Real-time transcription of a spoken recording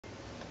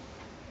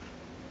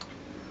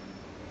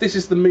This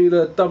is the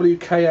Miele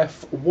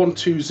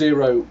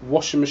WKF120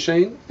 washing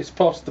machine. It's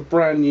part of the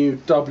brand new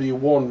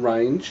W1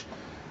 range.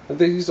 And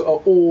these are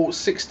all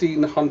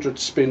 1600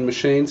 spin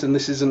machines, and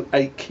this is an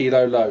 8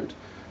 kilo load.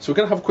 So we're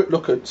going to have a quick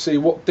look at see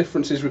what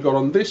differences we've got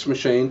on this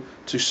machine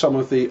to some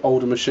of the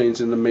older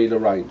machines in the Miele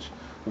range.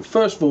 And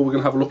first of all, we're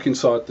going to have a look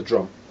inside the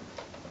drum.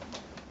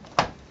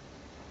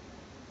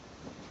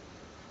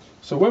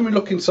 So when we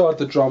look inside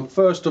the drum,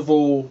 first of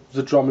all,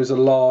 the drum is a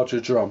larger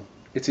drum.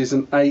 It is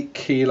an 8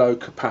 kilo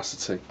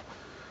capacity.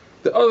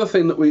 The other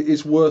thing that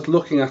is worth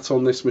looking at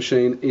on this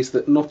machine is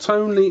that not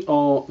only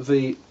are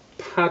the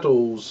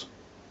paddles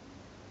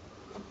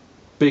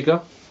bigger,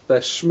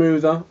 they're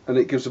smoother, and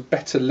it gives a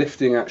better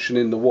lifting action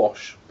in the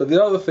wash, but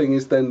the other thing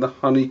is then the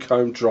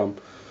honeycomb drum.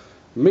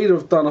 Miele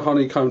have done a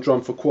honeycomb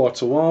drum for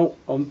quite a while.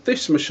 On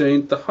this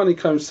machine, the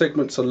honeycomb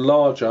segments are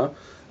larger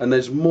and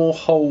there's more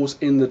holes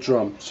in the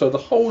drum. So the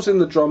holes in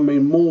the drum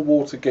mean more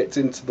water gets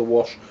into the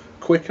wash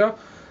quicker,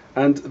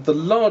 and the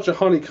larger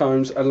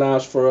honeycombs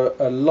allows for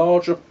a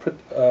larger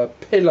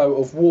pillow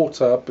of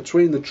water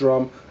between the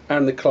drum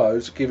and the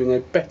clothes, giving a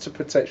better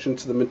protection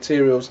to the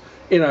materials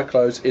in our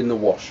clothes in the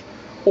wash,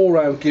 all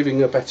round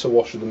giving a better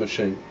wash of the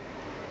machine.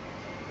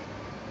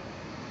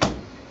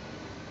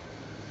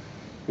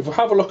 If we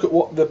have a look at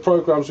what the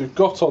programs we've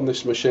got on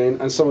this machine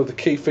and some of the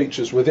key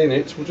features within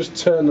it, we'll just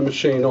turn the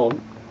machine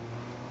on.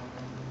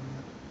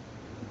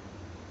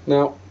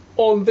 Now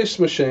on this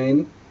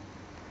machine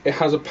it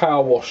has a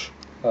power wash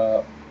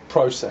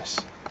process.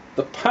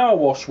 The power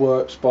wash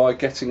works by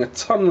getting a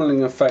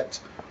tunnelling effect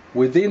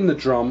within the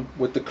drum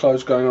with the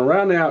clothes going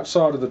around the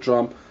outside of the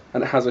drum,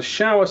 and it has a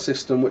shower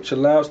system which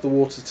allows the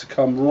water to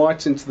come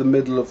right into the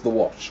middle of the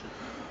wash.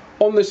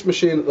 On this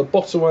machine at the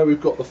bottom where we've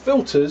got the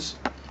filters,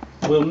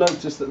 we'll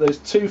notice that there's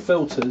two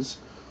filters,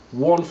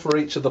 one for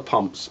each of the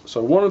pumps.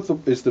 So one of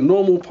them is the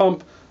normal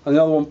pump and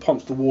the other one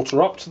pumps the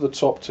water up to the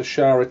top to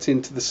shower it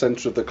into the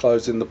centre of the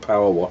clothes in the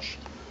power wash.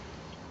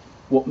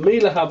 What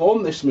Miele have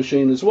on this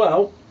machine as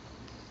well,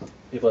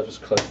 if I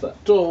just close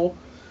that door,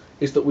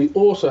 is that we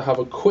also have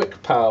a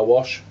quick power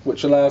wash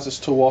which allows us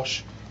to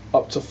wash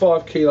up to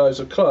 5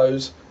 kilos of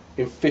clothes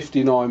in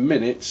 59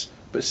 minutes,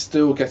 but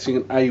still getting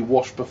an A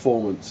wash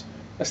performance.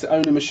 That's the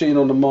only machine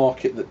on the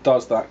market that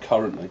does that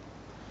currently.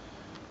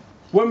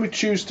 When we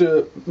choose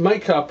to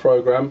make our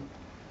program,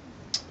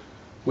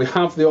 we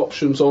have the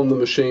options on the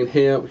machine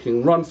here. We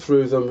can run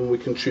through them and we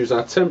can choose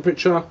our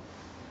temperature,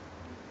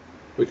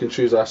 we can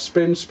choose our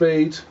spin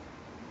speed.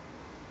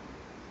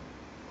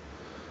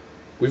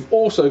 We've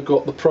also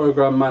got the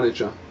program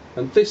manager,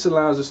 and this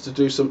allows us to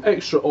do some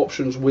extra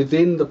options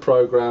within the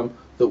program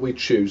that we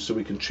choose. So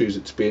we can choose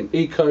it to be an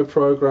eco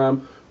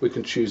program, we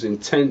can choose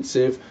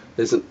intensive,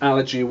 there's an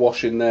allergy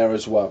wash in there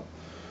as well.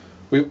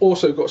 We've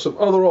also got some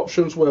other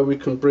options where we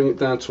can bring it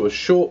down to a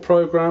short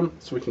program,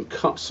 so we can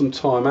cut some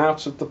time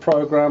out of the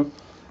program,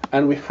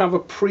 and we have a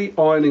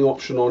pre-ironing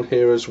option on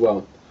here as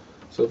well.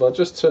 So if I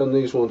just turn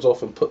these ones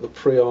off and put the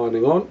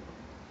pre-ironing on,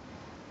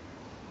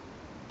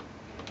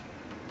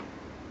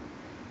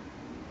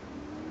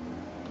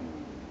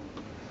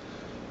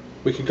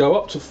 we can go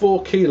up to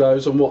 4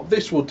 kilos, and what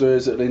this will do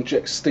is it'll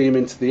inject steam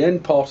into the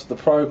end part of the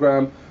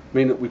program,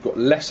 meaning that we've got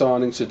less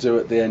ironing to do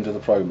at the end of the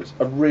program. It's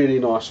a really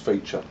nice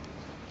feature.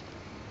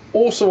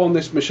 Also on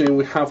this machine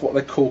we have what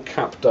they call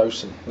cap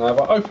dosing. Now if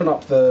I open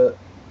up the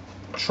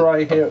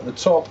tray here at the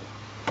top,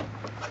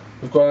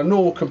 we've got a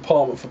normal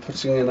compartment for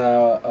putting in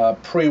our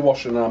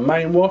pre-wash and our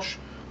main wash,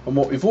 and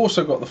what we've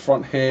also got at the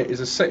front here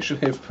is a section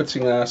here for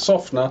putting our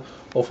softener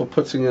or for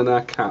putting in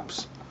our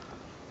caps.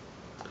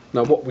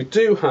 Now what we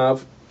do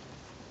have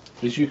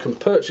is you can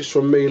purchase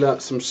from Miele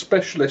some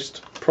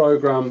specialist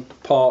program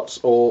parts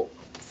or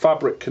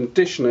fabric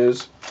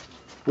conditioners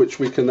which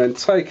we can then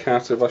take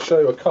out. If I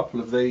show you a couple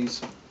of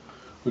these,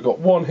 we've got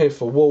one here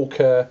for wool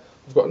care,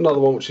 we've got another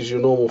one which is your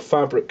normal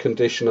fabric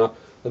conditioner,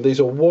 and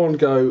these are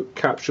one-go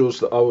capsules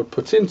that I would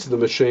put into the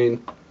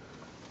machine,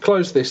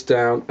 close this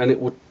down, and it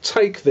would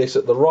take this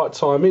at the right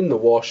time in the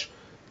wash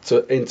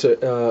into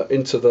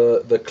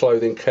the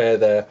clothing care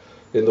there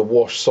in the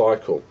wash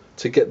cycle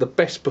to get the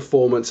best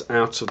performance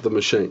out of the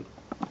machine.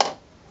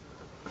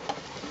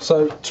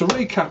 So to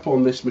recap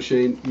on this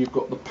machine, you've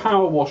got the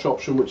power wash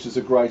option, which is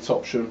a great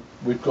option.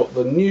 We've got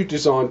the new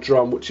design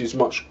drum, which is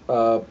much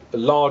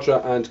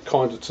larger and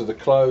kinder to the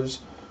clothes.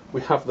 We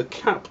have the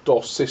cap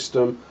DOS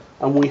system,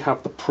 and we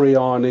have the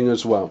pre-ironing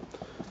as well.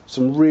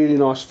 Some really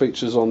nice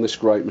features on this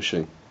great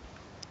machine.